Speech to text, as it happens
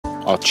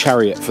Our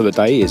chariot for the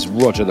day is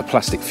Roger the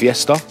Plastic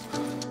Fiesta.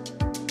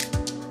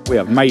 We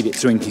have made it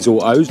to Inky's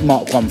Autos,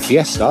 Mk1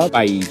 Fiesta,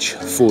 beige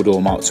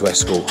 4-door Mk2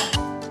 Escort.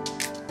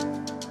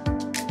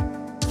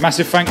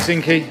 Massive thanks,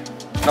 Inky.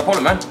 No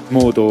problem, man.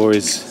 Moredoor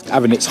is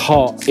having its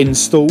heart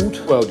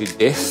installed. Welded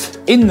diff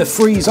in the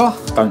freezer.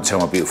 Don't tell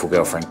my beautiful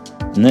girlfriend.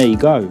 And there you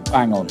go,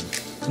 bang on.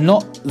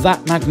 Not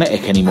that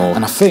magnetic anymore.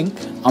 And I think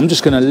I'm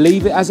just gonna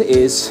leave it as it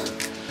is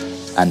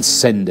and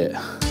send it.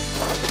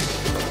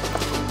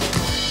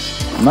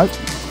 Nope,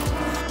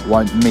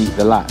 won't meet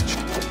the latch.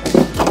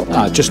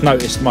 I just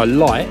noticed my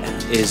light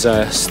is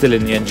still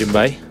in the engine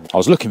bay. I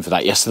was looking for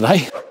that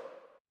yesterday.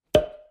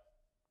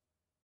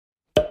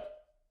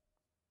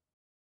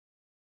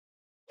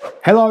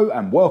 Hello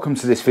and welcome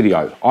to this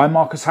video. I'm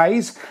Marcus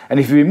Hayes,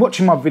 and if you've been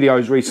watching my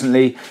videos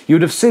recently, you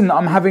would have seen that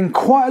I'm having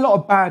quite a lot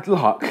of bad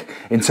luck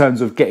in terms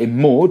of getting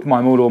Maude,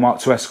 my Maude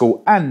Mk2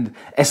 Escort, and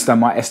Esther,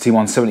 my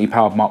ST170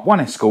 powered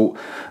Mk1 Escort,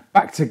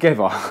 back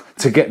together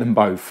to get them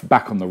both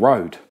back on the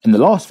road. In the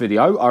last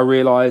video, I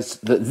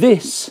realised that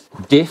this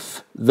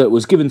diff that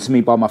was given to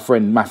me by my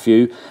friend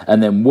Matthew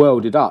and then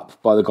welded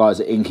up by the guys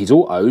at Inky's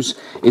Autos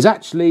is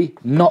actually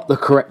not the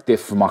correct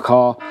diff for my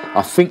car.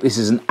 I think this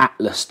is an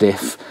Atlas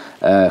diff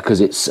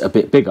because it's a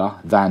bit bigger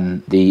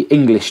than the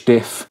English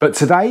diff. But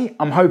today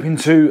I'm hoping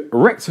to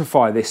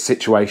rectify this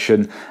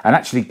situation and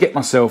actually get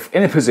myself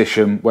in a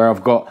position where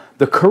I've got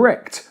the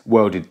correct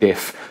welded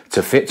diff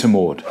to fit to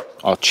Maude.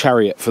 Our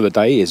chariot for the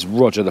day is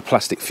Roger the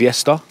Plastic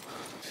Fiesta.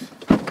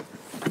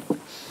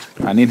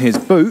 And in his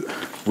boot,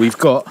 we've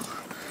got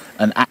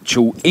an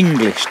actual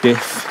English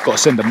diff. Got to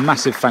send a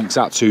massive thanks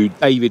out to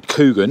David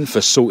Coogan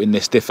for sorting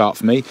this diff out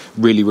for me.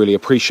 Really, really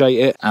appreciate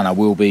it. And I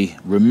will be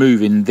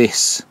removing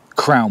this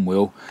crown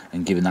wheel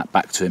and giving that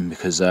back to him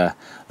because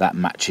that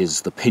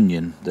matches the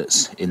pinion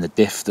that's in the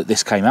diff that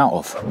this came out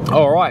of.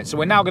 All right, so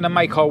we're now going to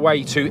make our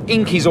way to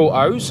Inky's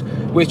Autos,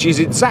 which is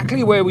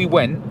exactly where we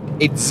went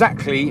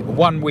exactly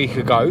 1 week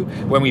ago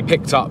when we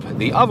picked up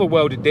the other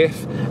welded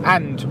diff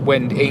and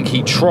when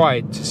Inky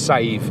tried to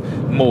save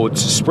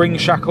Maude's spring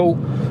shackle.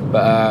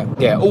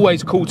 But yeah,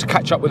 always cool to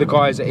catch up with the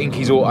guys at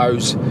Inky's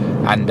Autos,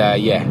 and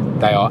yeah,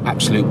 they are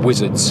absolute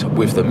wizards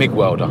with the MIG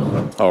welder.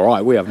 All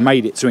right, we have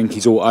made it to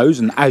Inky's Autos,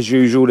 and as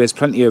usual, there's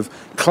plenty of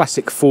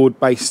classic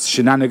Ford-based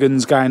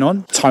shenanigans going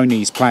on.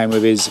 Tony's playing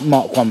with his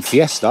Mk1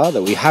 Fiesta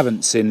that we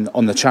haven't seen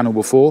on the channel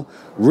before.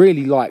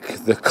 Really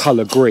like the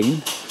colour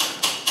green,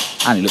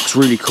 and it looks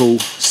really cool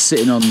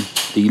sitting on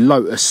the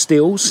Lotus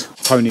steels.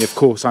 Tony, of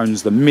course,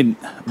 owns the mint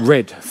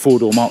red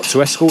 4-door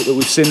Mk2 Escort that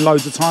we've seen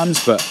loads of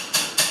times, but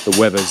the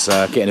weather's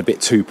getting a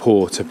bit too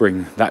poor to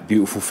bring that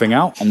beautiful thing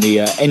out. On the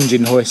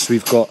engine hoist,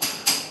 we've got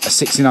a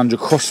 1600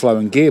 crossflow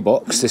and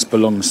gearbox. This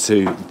belongs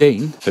to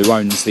Dean, who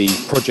owns the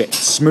Project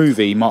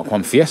Smoothie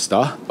Mk1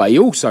 Fiesta, but he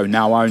also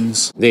now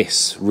owns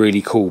this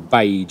really cool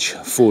beige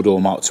 4-door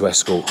Mk2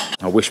 Escort.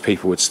 I wish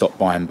people would stop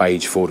buying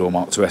beige 4-door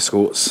Mk2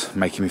 Escorts,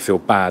 making me feel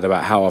bad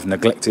about how I've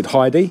neglected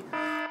Heidi.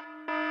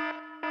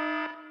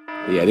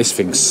 But yeah, this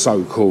thing's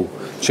so cool.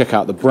 Check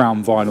out the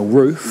brown vinyl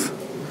roof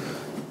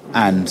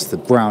and the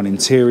brown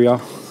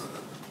interior.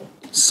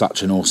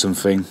 Such an awesome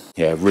thing.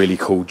 Yeah, really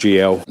cool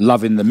GL.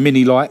 Loving the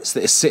mini lights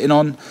that it's sitting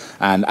on,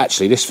 and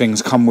actually this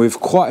thing's come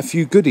with quite a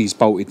few goodies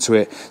bolted to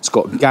it. It's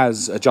got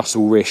gas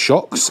adjustable rear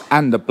shocks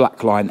and a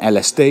Blackline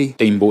LSD.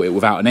 Dean bought it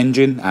without an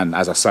engine, and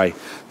as I say,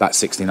 that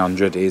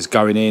 1600 is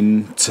going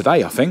in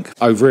today, I think.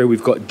 Over here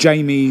we've got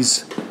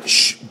Jamie's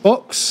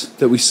box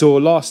that we saw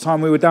last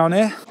time we were down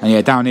here, and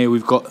yeah, down here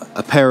we've got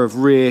a pair of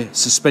rear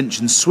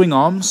suspension swing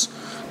arms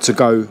to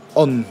go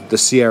on the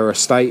Sierra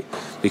estate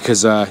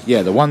because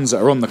yeah, the ones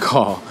that are on the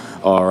car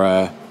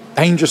are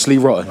dangerously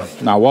rotten.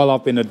 Now, while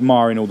I've been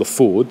admiring all the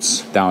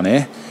Fords down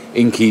here,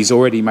 Inky's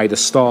already made a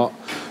start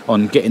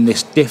on getting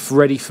this diff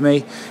ready for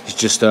me. He's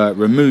just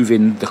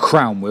removing the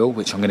crown wheel,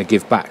 which I'm going to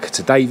give back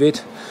to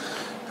David,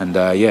 and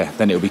yeah,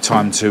 then it'll be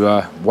time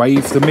to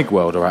wave the MIG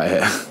welder at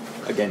it.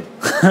 Again.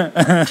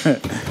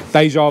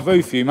 Deja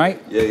vu for you, mate.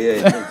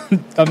 Yeah.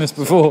 Done this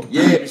before.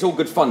 Yeah, it's all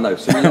good fun though,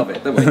 so we love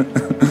it, don't we?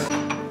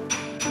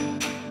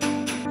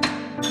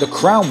 The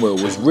crown wheel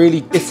was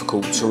really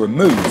difficult to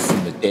remove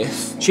from the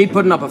diff. She'd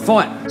putting up a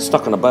fight.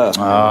 Stuck on a burr.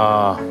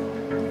 Ah.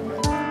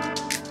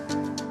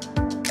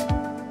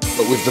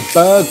 But with the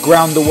burr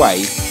ground away,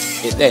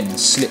 it then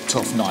slipped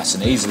off nice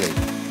and easily.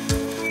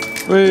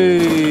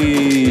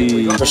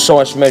 Whee!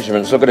 Precise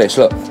measurements, look at this,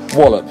 look.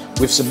 Wallop.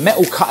 With some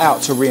metal cut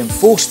out to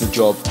reinforce the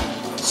job.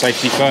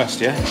 Safety first,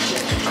 yeah?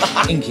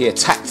 Inky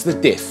attacked the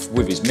diff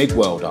with his MIG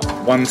welder.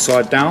 One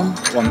side down,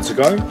 one to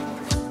go.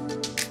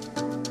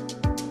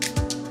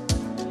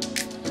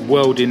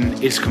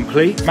 Welding is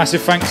complete.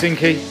 Massive thanks,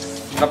 Inky.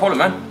 No problem,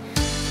 man.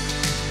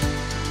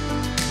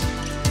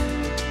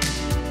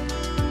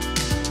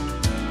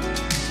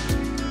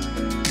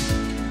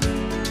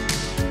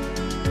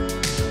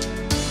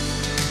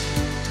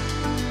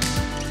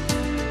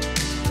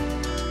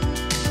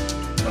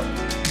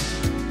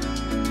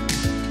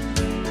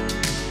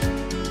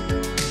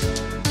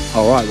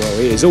 All right, well,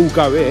 it is all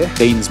go here.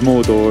 Dean's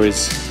Moredoor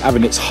is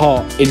having its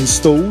heart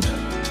installed.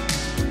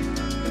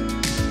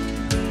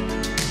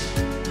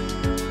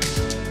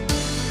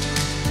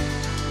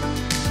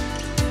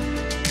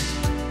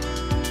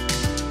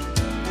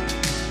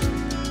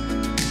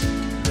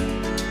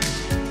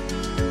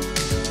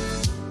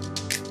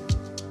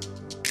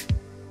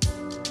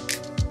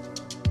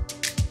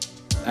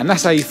 And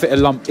that's how you fit a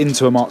lump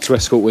into a Mk2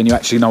 Escort when you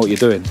actually know what you're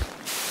doing.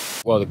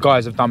 Well, the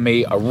guys have done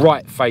me a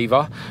right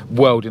favour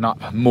welding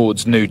up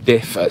Maude's new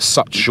diff at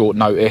such short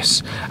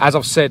notice. As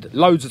I've said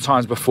loads of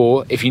times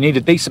before, if you need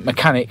a decent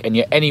mechanic and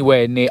you're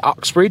anywhere near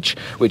Uxbridge,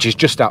 which is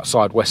just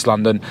outside West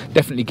London,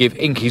 definitely give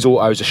INKY's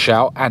Autos a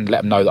shout and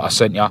let them know that I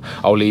sent you.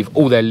 I'll leave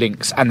all their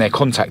links and their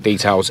contact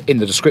details in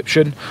the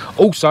description.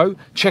 Also,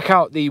 check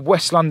out the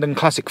West London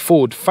Classic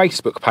Ford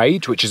Facebook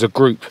page, which is a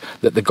group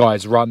that the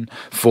guys run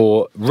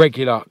for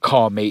regular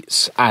car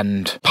meets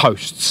and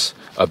posts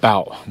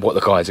about what the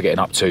guys are getting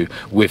up to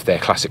with their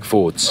classic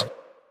Fords.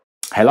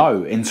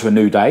 Hello, into a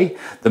new day.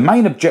 The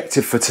main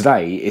objective for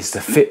today is to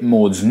fit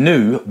Maude's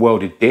new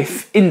welded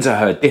diff into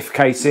her diff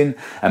casing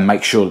and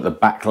make sure that the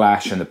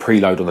backlash and the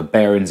preload on the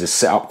bearings is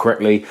set up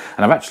correctly.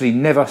 And I've actually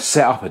never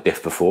set up a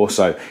diff before,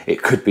 so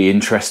it could be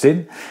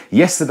interesting.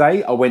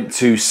 Yesterday, I went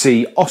to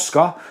see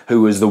Oscar,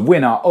 who was the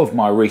winner of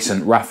my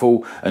recent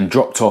raffle, and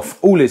dropped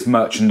off all his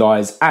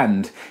merchandise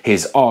and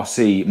his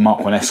RC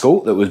Mk1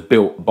 Escort that was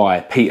built by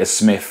Peter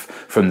Smith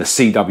from the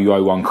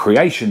CW01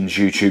 Creations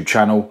YouTube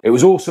channel. It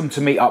was awesome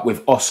to meet up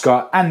with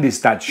Oscar and his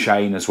dad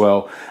Shane as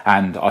well,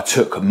 and I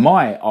took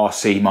my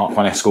RC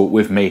Mk1 Escort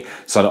with me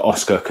so that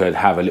Oscar could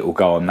have a little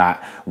go on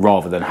that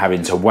rather than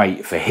having to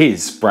wait for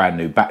his brand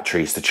new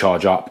batteries to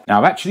charge up. Now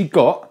I've actually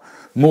got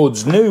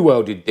Maude's new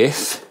welded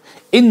diff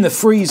in the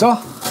freezer.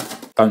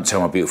 Don't tell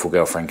my beautiful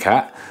girlfriend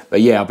Kat.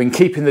 But yeah, I've been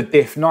keeping the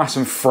diff nice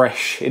and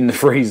fresh in the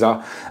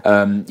freezer.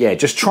 Yeah,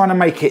 just trying to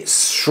make it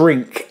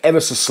shrink ever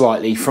so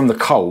slightly from the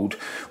cold,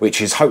 which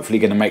is hopefully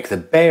going to make the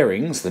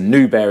bearings, the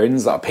new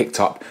bearings that I picked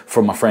up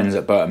from my friends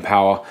at Burton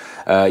Power,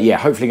 yeah,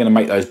 hopefully going to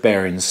make those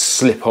bearings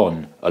slip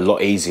on a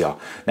lot easier.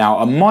 Now,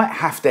 I might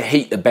have to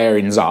heat the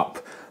bearings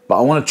up, but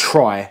I want to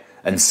try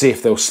and see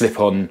if they'll slip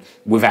on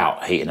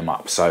without heating them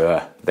up.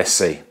 So let's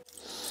see.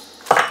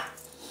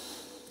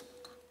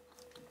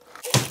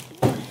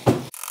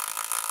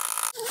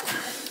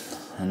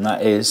 And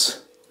that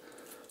is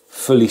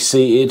fully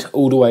seated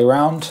all the way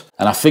around.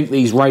 And I think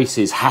these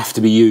races have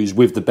to be used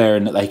with the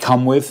bearing that they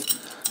come with.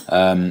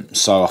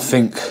 So I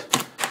think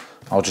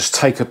I'll just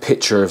take a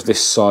picture of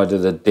this side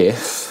of the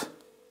diff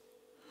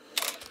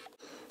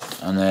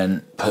and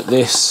then put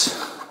this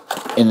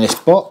in this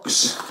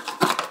box,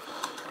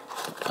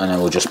 and then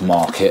we'll just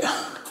mark it.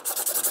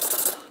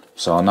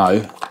 So I know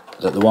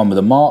that the one with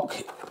the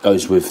mark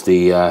goes with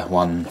the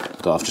one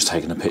that I've just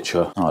taken a picture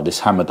of. Oh, this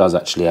hammer does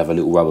actually have a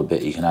little rubber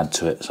bit you can add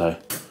to it, so.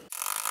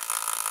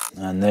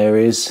 And there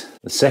is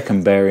the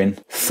second bearing,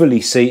 fully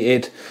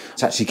seated.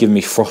 It's actually giving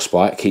me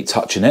frostbite, keep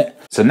touching it.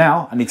 So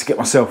now I need to get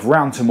myself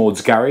round to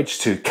Maude's garage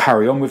to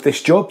carry on with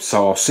this job,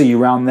 so I'll see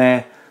you around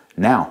there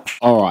now.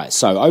 Alright,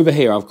 so over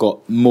here I've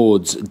got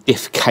Maude's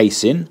diff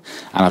casing,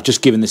 and I've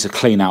just given this a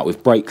clean out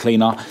with brake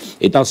cleaner.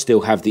 It does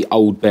still have the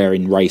old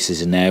bearing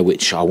races in there,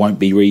 which I won't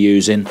be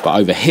reusing, but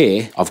over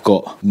here I've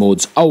got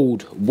Maude's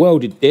old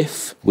welded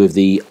diff with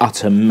the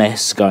utter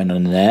mess going on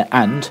in there,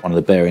 and one of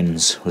the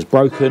bearings was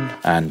broken,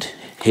 and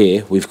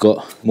here we've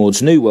got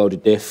Maude's new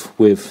welded diff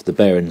with the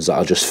bearings that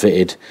I just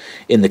fitted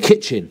in the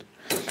kitchen.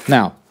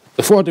 Now,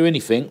 before I do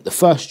anything, the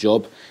first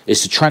job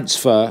is to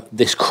transfer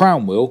this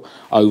crown wheel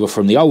over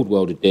from the old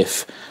welded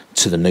diff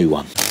to the new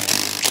one.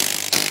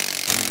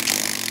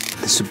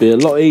 This would be a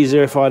lot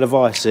easier if I had a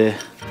vise here.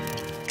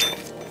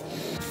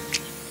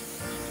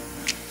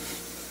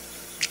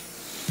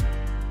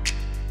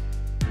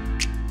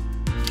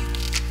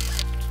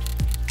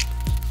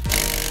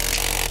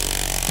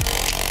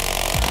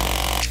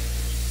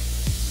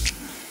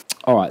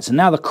 Alright, so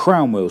now the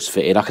crown wheel's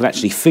fitted, I can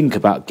actually think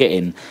about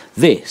getting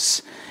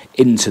this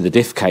into the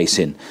diff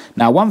casing.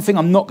 Now, one thing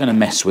I'm not going to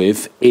mess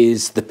with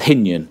is the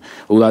pinion,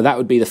 although that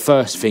would be the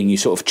first thing you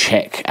sort of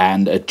check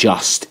and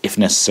adjust if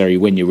necessary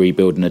when you're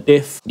rebuilding a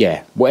diff.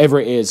 Yeah, whatever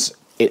it is,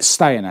 it's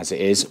staying as it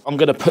is. I'm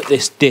going to put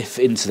this diff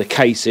into the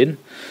casing,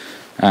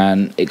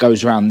 and it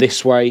goes around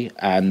this way,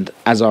 and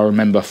as I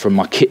remember from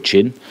my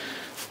kitchen,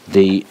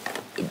 the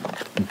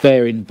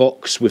bearing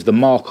box with the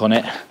mark on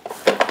it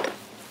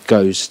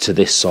goes to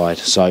this side,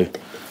 so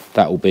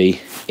that will be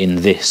in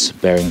this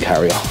bearing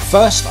carrier.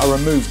 First, I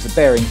removed the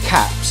bearing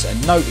caps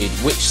and noted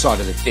which side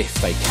of the diff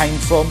they came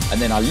from,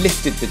 and then I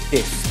lifted the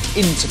diff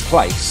into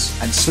place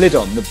and slid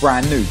on the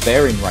brand new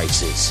bearing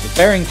races. The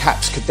bearing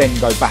caps could then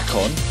go back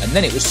on, and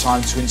then it was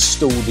time to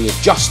install the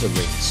adjuster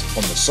rings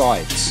on the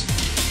sides.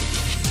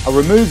 I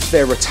removed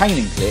their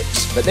retaining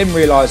clips, but then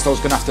realised I was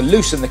going to have to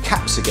loosen the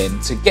caps again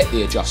to get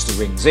the adjuster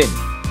rings in.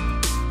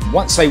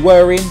 Once they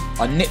were in,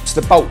 I nipped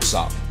the bolts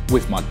up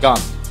with my gun.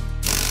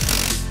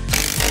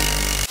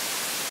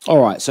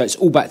 Alright, so it's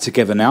all back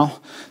together now.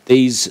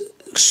 These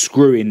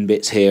screw-in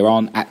bits here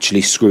aren't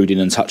actually screwed in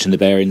and touching the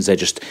bearings, they're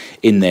just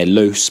in there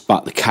loose,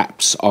 but the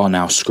caps are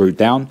now screwed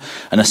down.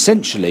 And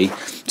essentially,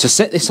 to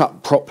set this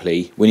up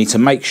properly, we need to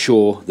make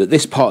sure that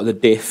this part of the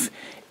diff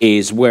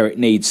is where it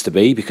needs to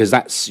be, because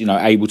that's, you know,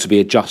 able to be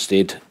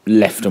adjusted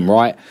left and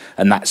right,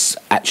 and that's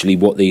actually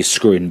what these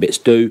screw-in bits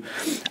do.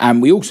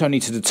 And we also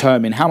need to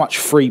determine how much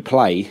free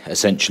play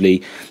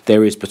essentially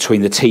there is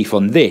between the teeth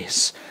on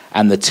this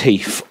and the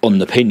teeth on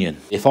the pinion.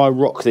 If I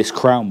rock this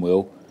crown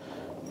wheel,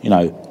 you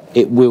know,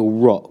 it will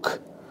rock.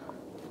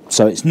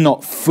 So it's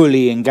not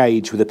fully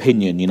engaged with the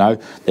pinion, you know.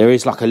 There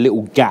is like a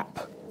little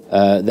gap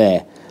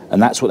there,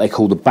 and that's what they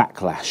call the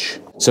backlash.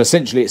 So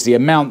essentially it's the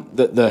amount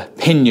that the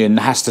pinion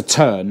has to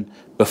turn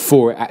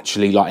before it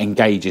actually like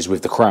engages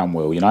with the crown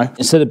wheel, you know.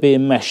 Instead of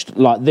being meshed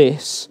like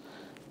this,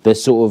 they're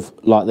sort of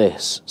like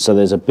this. So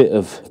there's a bit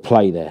of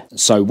play there.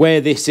 So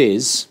where this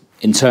is,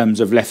 in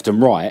terms of left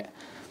and right,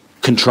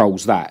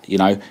 controls that, you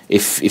know.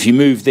 If you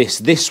move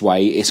this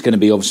way, it's going to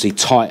be obviously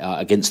tighter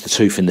against the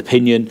tooth in the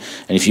pinion,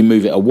 and if you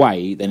move it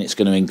away, then it's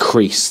going to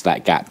increase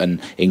that gap and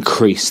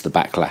increase the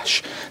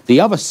backlash. The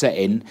other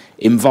setting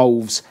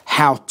involves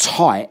how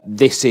tight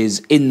this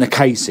is in the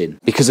casing,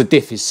 because a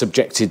diff is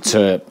subjected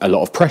to a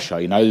lot of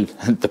pressure, you know.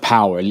 The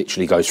power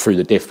literally goes through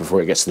the diff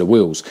before it gets to the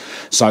wheels.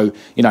 So,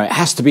 you know, it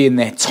has to be in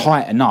there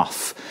tight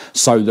enough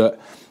so that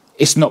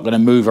it's not going to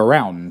move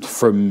around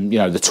from, you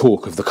know, the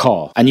torque of the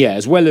car. And yeah,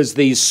 as well as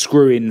these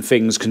screw-in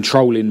things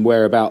controlling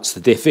whereabouts the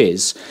diff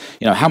is,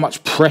 you know, how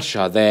much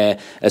pressure they're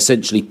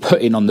essentially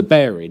putting on the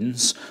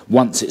bearings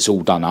once it's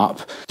all done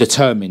up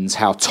determines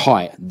how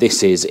tight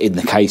this is in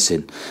the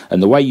casing.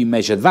 And the way you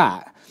measure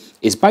that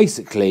is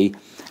basically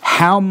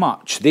how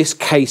much this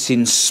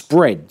casing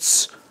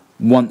spreads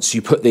once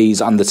you put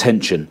these under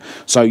tension.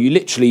 So you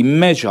literally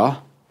measure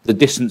the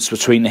distance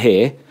between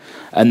here,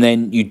 and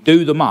then you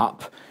do them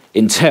up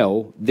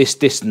until this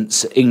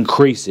distance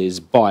increases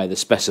by the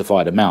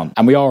specified amount.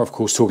 And we are, of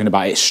course, talking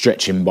about it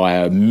stretching by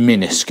a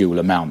minuscule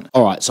amount.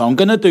 All right, so I'm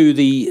going to do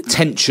the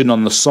tension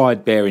on the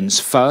side bearings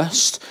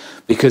first,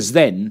 because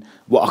then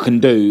what I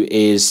can do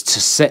is, to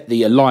set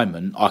the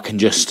alignment, I can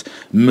just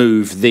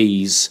move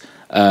these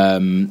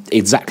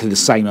exactly the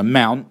same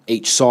amount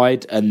each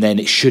side, and then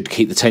it should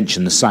keep the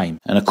tension the same.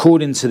 And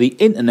according to the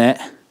internet,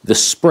 the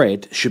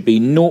spread should be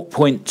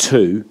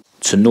 0.2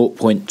 to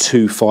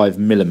 0.25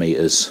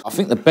 millimeters. I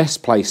think the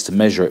best place to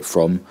measure it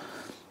from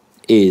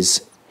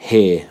is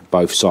here,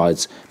 both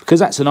sides,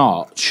 because that's an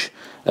arch.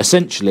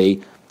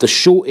 Essentially, the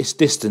shortest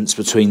distance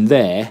between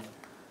there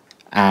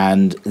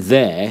and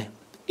there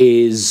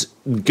is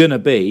gonna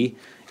be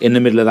in the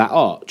middle of that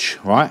arch,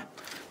 right?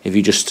 If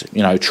you just,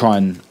 you know, try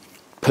and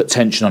put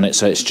tension on it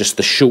so it's just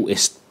the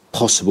shortest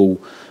possible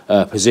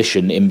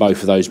position in both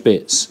of those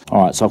bits.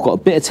 All right, so I've got a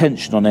bit of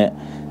tension on it,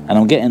 and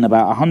I'm getting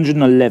about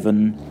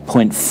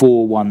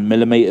 111.41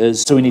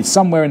 millimeters. So we need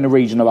somewhere in the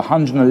region of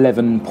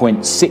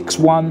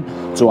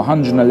 111.61 to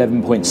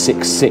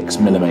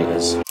 111.66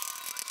 millimeters.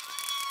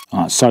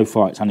 All right, so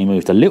far it's only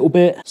moved a little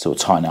bit, so we'll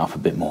tighten it up a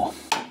bit more.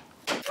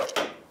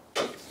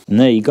 And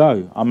there you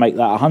go, I make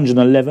that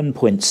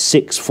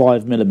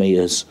 111.65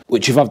 millimeters,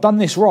 which, if I've done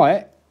this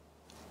right,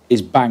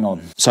 is bang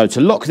on. So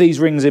to lock these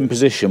rings in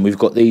position, we've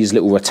got these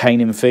little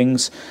retaining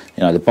things,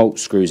 you know, the bolt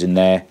screws in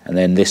there, and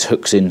then this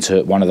hooks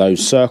into one of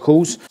those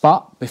circles.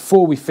 But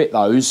before we fit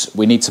those,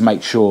 we need to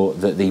make sure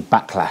that the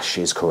backlash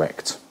is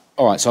correct.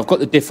 All right, so I've got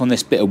the diff on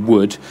this bit of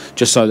wood,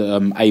 just so that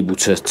I'm able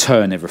to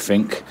turn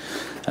everything.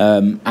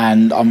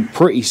 And I'm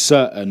pretty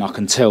certain I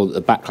can tell that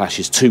the backlash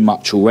is too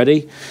much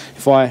already.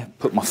 If I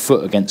put my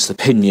foot against the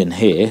pinion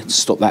here to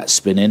stop that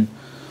spinning,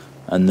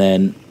 and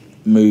then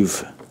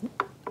move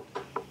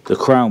the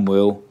crown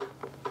wheel,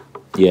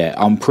 yeah,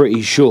 I'm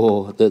pretty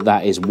sure that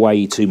that is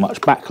way too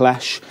much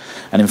backlash.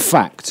 And in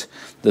fact,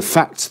 the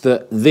fact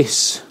that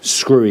this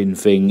screw-in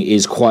thing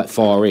is quite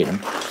far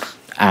in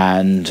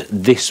and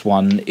this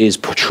one is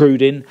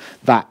protruding,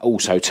 that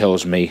also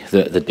tells me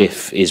that the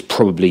diff is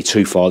probably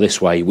too far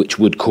this way, which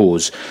would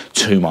cause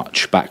too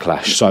much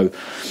backlash. So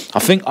I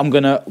think I'm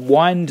going to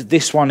wind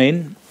this one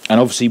in,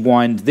 and obviously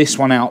wind this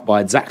one out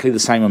by exactly the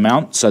same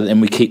amount, so that then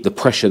we keep the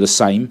pressure the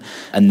same,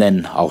 and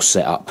then I'll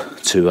set up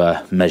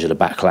to measure the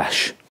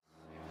backlash.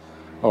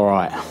 All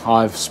right,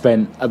 I've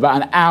spent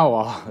about an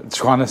hour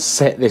trying to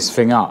set this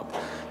thing up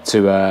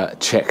to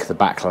check the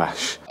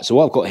backlash. So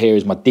what I've got here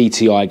is my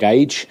DTI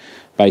gauge.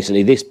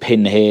 Basically this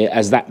pin here,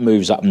 as that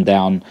moves up and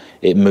down,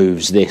 it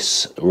moves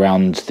this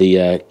around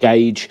the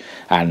gauge,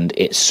 and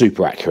it's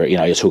super accurate. You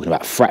know, you're talking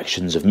about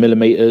fractions of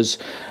millimeters.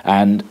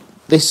 And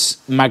this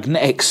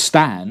magnetic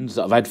stand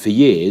that I've had for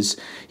years,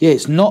 yeah,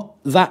 it's not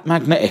that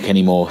magnetic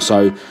anymore.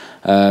 So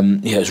yeah,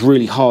 it's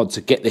really hard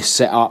to get this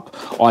set up.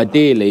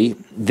 Ideally,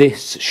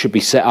 this should be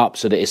set up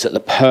so that it's at the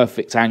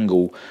perfect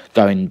angle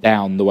going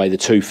down the way the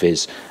tooth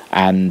is,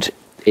 and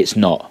it's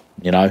not,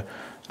 you know.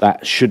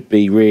 That should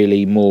be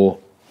really more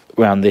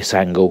around this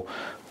angle,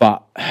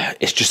 but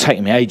it's just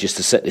taking me ages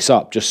to set this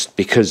up, just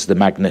because the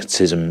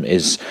magnetism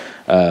is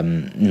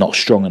not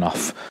strong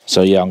enough.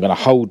 So yeah, I'm going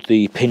to hold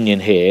the pinion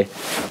here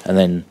and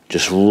then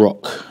just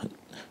rock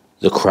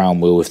the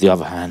crown wheel with the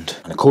other hand.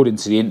 And according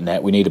to the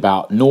internet, we need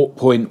about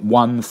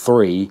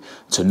 0.13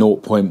 to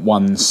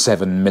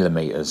 0.17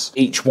 millimeters.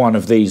 Each one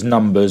of these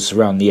numbers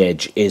around the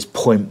edge is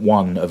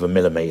 0.1 of a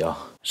millimeter.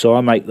 So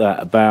I make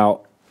that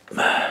about,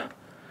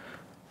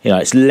 you know,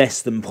 it's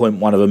less than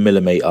 0.1 of a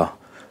millimeter.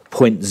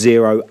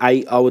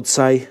 0.08, I would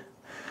say,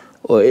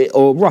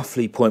 or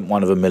roughly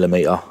 0.1 of a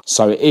millimetre.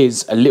 So it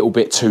is a little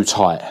bit too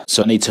tight.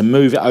 So I need to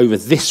move it over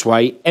this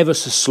way ever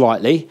so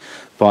slightly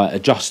by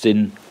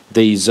adjusting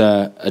these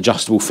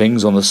adjustable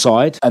things on the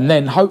side, and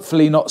then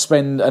hopefully not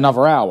spend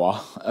another hour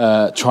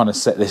trying to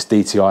set this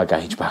DTI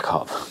gauge back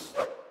up.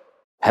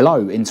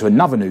 Hello, into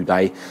another new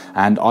day,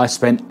 and I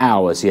spent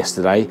hours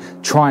yesterday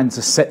trying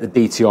to set the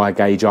DTI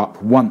gauge up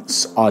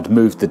once I'd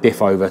moved the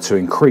diff over to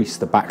increase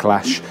the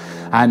backlash.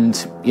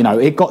 And you know,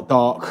 it got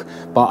dark,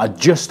 but I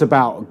just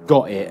about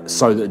got it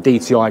so that the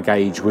DTI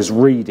gauge was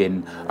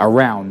reading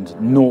around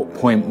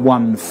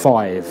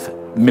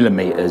 0.15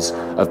 millimeters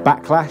of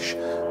backlash,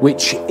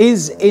 which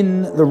is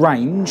in the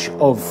range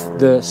of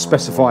the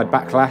specified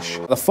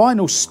backlash. The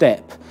final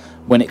step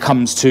when it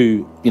comes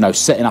to, you know,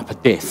 setting up a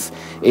diff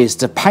is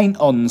to paint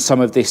on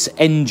some of this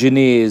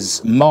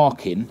engineer's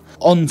marking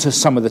onto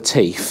some of the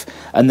teeth,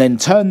 and then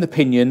turn the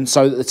pinion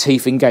so that the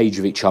teeth engage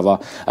with each other,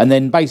 and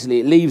then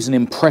basically it leaves an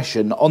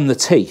impression on the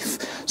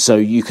teeth so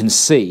you can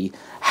see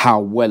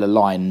how well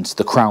aligned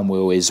the crown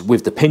wheel is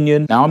with the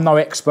pinion. Now, I'm no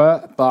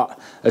expert, but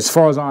as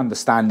far as I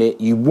understand it,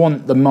 you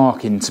want the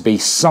marking to be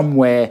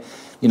somewhere,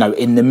 you know,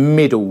 in the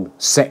middle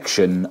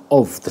section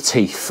of the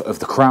teeth of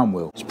the crown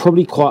wheel. It's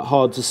probably quite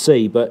hard to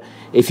see, but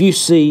if you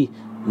see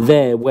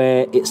there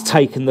where it's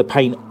taken the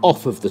paint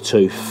off of the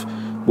tooth,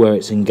 where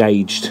it's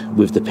engaged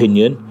with the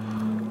pinion,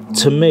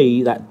 to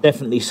me that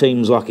definitely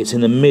seems like it's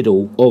in the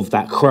middle of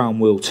that crown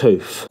wheel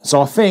tooth.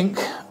 So I think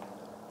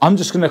I'm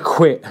just going to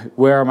quit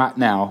where I'm at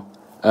now,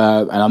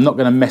 and I'm not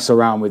going to mess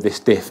around with this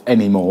diff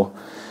anymore.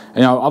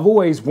 You know, I've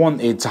always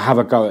wanted to have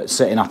a go at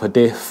setting up a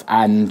diff,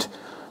 and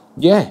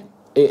yeah,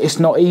 it's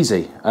not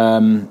easy.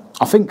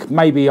 I think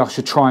maybe I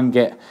should try and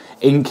get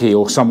INKY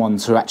or someone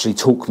to actually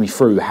talk me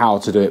through how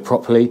to do it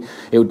properly.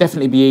 It would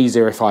definitely be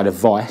easier if I had a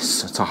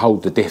vice to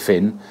hold the diff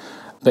in.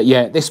 But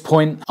yeah, at this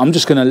point, I'm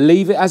just going to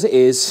leave it as it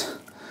is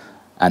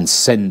and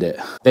send it.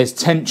 There's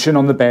tension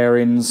on the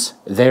bearings,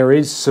 there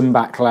is some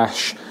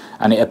backlash,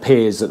 and it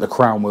appears that the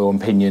crown wheel and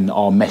pinion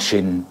are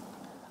meshing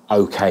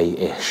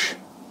okay-ish.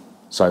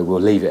 So we'll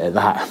leave it at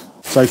that.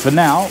 So for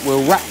now,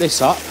 we'll wrap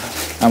this up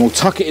and we'll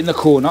tuck it in the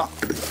corner,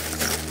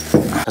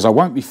 as I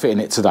won't be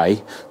fitting it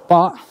today,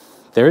 but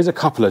there is a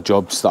couple of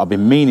jobs that I've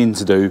been meaning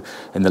to do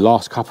in the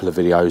last couple of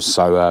videos,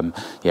 so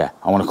yeah,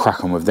 I want to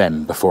crack on with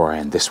them before I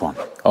end this one.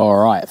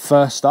 Alright,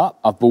 first up,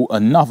 I've bought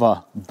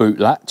another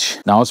boot latch.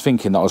 Now I was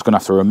thinking that I was going to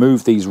have to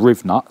remove these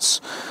riv nuts,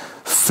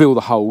 fill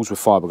the holes with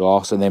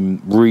fiberglass, and then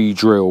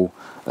re-drill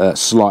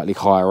slightly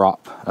higher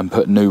up and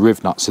put new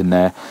riv nuts in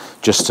there,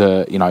 just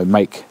to, you know,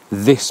 make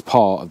this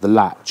part of the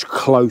latch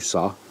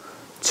closer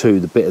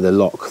to the bit of the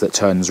lock that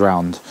turns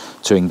round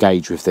to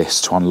engage with this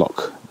to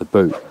unlock the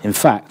boot. In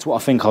fact,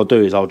 what I think I'll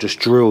do is I'll just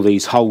drill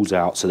these holes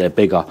out so they're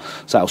bigger,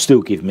 so that'll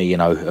still give me, you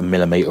know, a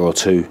millimetre or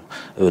two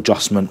of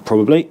adjustment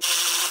probably.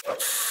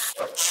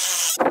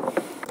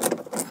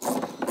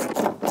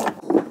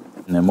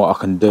 And then what I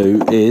can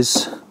do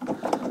is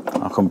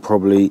I can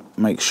probably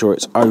make sure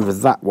it's over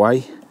that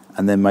way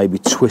and then maybe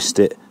twist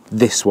it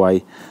this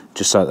way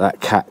just so that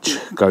catch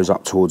goes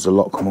up towards the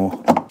lock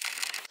more.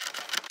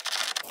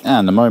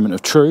 And the moment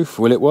of truth,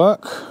 will it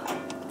work?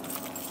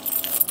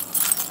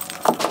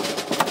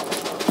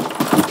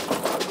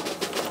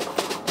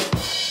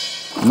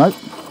 Nope.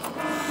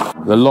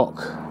 The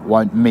lock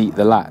won't meet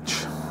the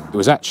latch. It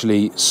was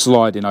actually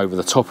sliding over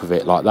the top of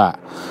it like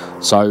that.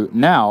 So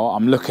now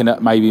I'm looking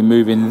at maybe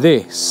moving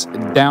this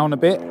down a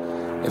bit.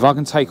 If I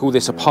can take all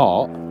this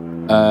apart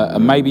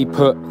and maybe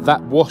put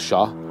that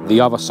washer the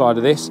other side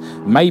of this,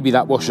 maybe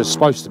that washer's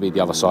supposed to be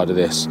the other side of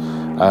this.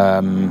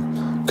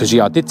 Because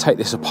yeah, I did take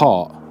this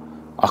apart.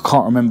 I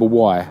can't remember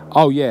why.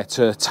 Oh yeah,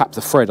 to tap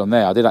the thread on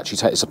there. I did actually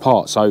take this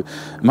apart. So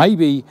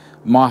maybe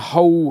my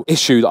whole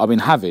issue that I've been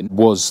having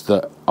was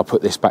that I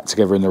put this back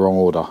together in the wrong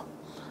order.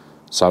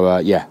 So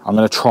yeah, I'm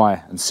going to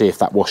try and see if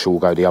that washer will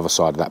go the other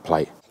side of that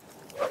plate.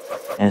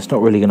 And it's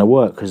not really going to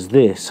work because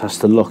this has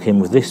to lock in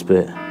with this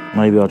bit.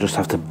 Maybe I'll just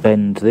have to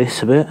bend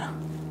this a bit.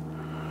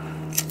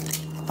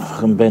 If I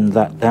can bend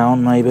that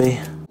down maybe.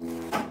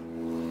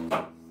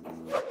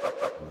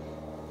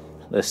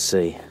 Let's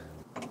see.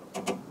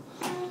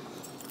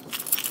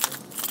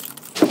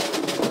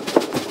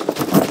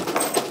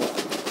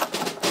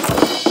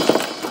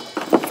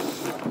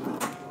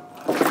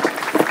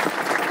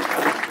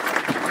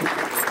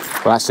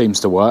 Well, that seems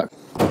to work.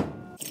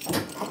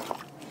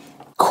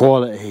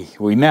 Quality.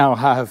 We now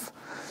have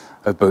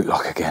a boot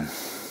lock again.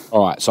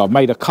 All right, so I've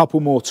made a couple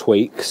more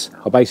tweaks.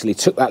 I basically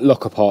took that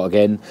lock apart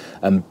again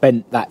and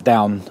bent that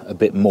down a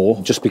bit more,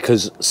 just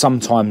because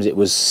sometimes it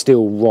was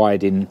still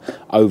riding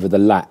over the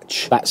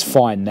latch. That's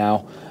fine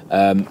now.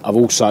 I've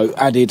also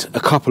added a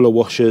couple of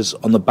washers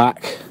on the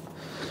back.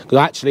 I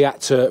actually had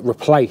to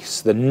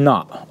replace the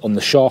nut on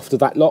the shaft of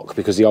that lock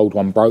because the old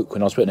one broke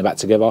when I was putting it back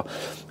together,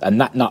 and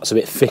that nut's a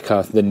bit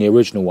thicker than the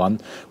original one,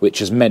 which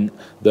has meant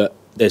that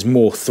there's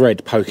more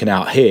thread poking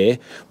out here,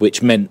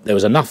 which meant there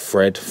was enough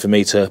thread for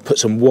me to put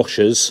some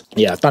washers.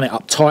 Yeah, I've done it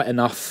up tight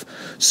enough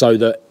so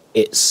that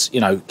it's, you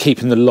know,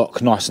 keeping the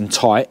lock nice and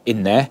tight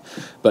in there,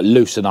 but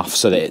loose enough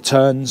so that it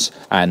turns,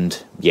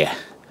 and yeah,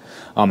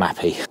 I'm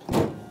happy.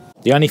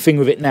 The only thing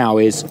with it now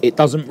is it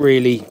doesn't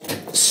really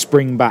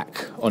spring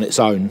back on its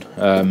own,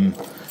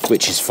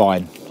 which is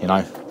fine, you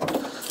know.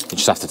 You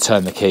just have to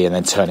turn the key and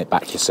then turn it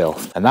back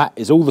yourself. And that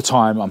is all the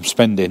time I'm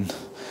spending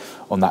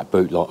on that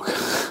boot lock.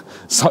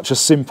 Such a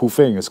simple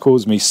thing has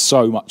caused me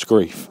so much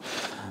grief.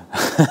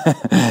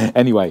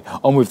 Anyway,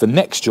 on with the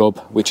next job,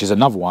 which is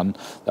another one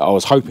that I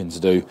was hoping to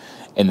do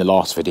in the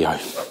last video.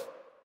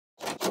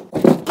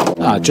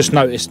 I just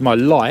noticed my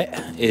light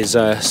is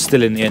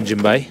still in the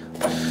engine bay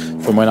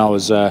from when I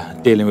was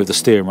dealing with the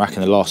steering rack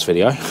in the last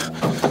video.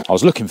 I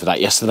was looking for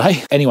that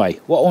yesterday. Anyway,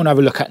 what I want to have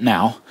a look at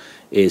now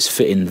is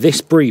fitting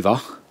this breather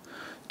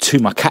to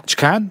my catch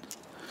can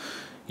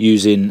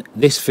using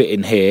this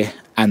fitting here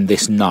and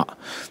this nut.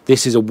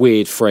 This is a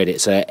weird thread.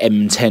 It's a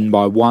M10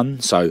 by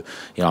 1, so you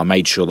know, I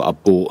made sure that I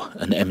bought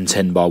an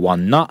M10 by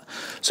 1 nut.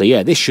 So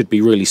yeah, this should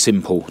be really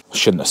simple. I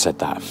shouldn't have said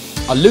that.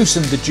 I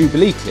loosened the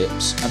Jubilee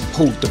clips and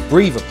pulled the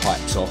breather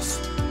pipes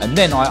off, and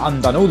then I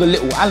undone all the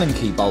little Allen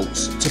key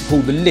bolts to pull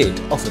the lid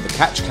off of the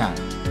catch can.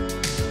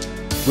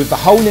 With the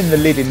hole in the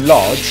lid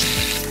enlarged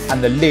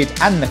and the lid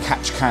and the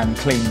catch can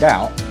cleaned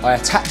out, I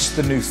attached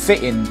the new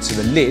fitting to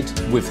the lid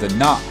with the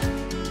nut,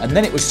 and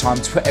then it was time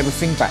to put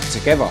everything back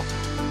together.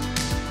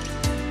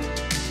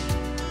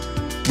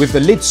 With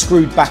the lid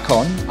screwed back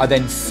on, I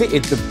then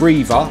fitted the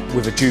breather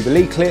with a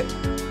Jubilee clip,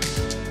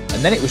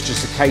 and then it was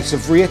just a case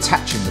of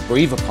reattaching the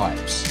breather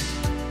pipes.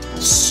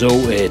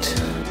 Sorted.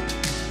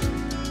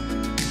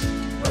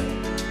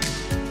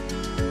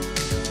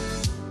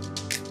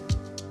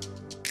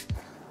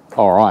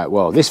 Alright,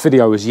 well, this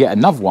video was yet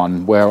another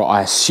one where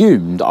I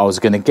assumed I was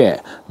going to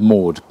get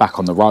Maude back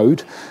on the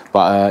road,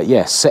 but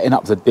yeah, setting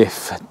up the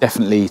diff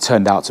definitely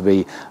turned out to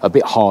be a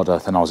bit harder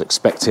than I was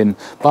expecting,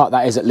 but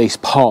that is at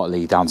least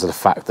partly down to the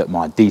fact that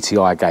my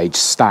DTI gauge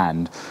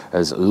stand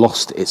has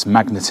lost its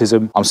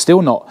magnetism. I'm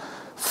still not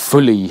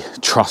fully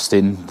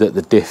trusting that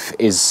the diff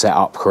is set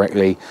up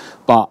correctly,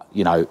 but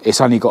you know, it's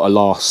only got to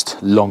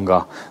last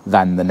longer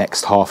than the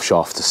next half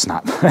shaft to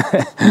snap.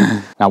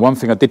 Now, one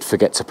thing I did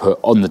forget to put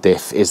on the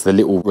diff is the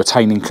little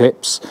retaining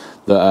clips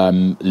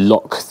that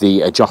lock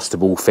the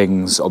adjustable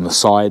things on the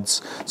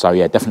sides. So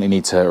yeah, definitely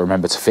need to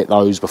remember to fit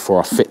those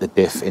before I fit the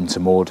diff into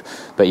Maude.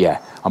 But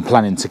yeah, I'm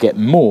planning to get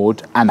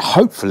Maude and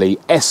hopefully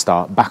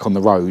Esther back on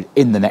the road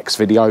in the next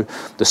video.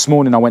 This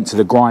morning I went to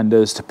the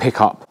grinders to pick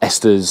up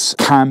Esther's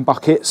can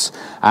buckets,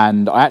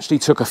 and I actually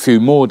took a few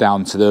more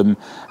down to them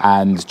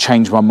and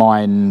changed my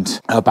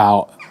mind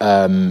about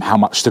how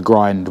much to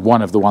grind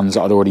one of the ones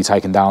that I'd already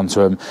taken down to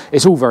them.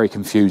 It's all very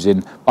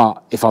confusing,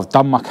 but if I've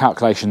done my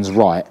calculations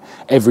right,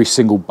 every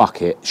single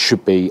bucket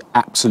should be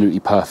absolutely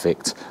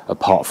perfect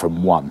apart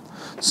from one.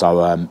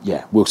 So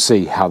yeah, we'll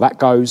see how that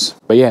goes.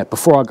 But yeah,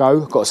 before I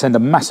go, I've got to send a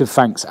massive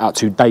thanks out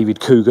to David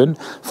Coogan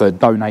for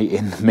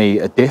donating me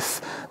a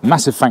diff.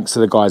 Massive thanks to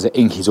the guys at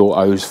INKY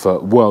Autos for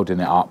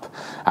welding it up.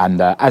 And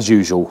as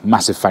usual,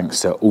 massive thanks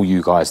to all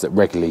you guys that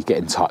regularly get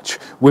in touch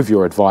with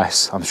your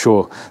advice. I'm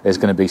sure there's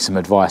going to be some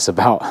advice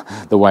about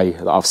the way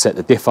that I've set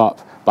the diff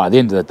up, but at the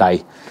end of the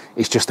day,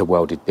 it's just a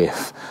welded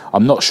diff.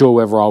 I'm not sure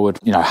whether I would,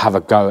 you know, have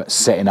a go at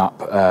setting up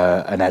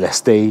an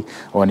LSD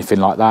or anything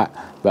like that.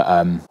 But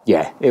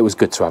yeah, it was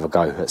good to have a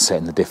go at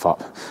setting the diff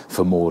up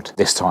for Maude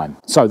this time.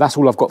 So that's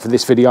all I've got for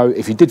this video.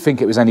 If you did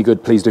think it was any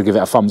good, please do give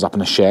it a thumbs up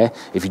and a share.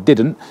 If you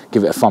didn't,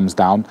 give it a thumbs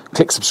down.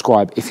 Click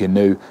subscribe if you're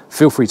new.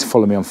 Feel free to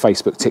follow me on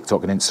Facebook,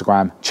 TikTok and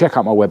Instagram. Check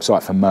out my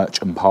website for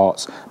merch and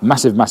parts.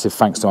 Massive, massive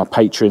thanks to my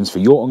patrons for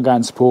your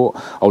ongoing support.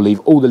 I'll leave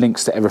all the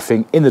links to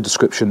everything in the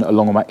description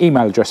along with my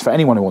email address for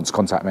anyone who wants to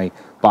contact me.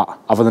 But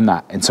other than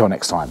that, until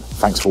next time,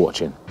 thanks for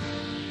watching.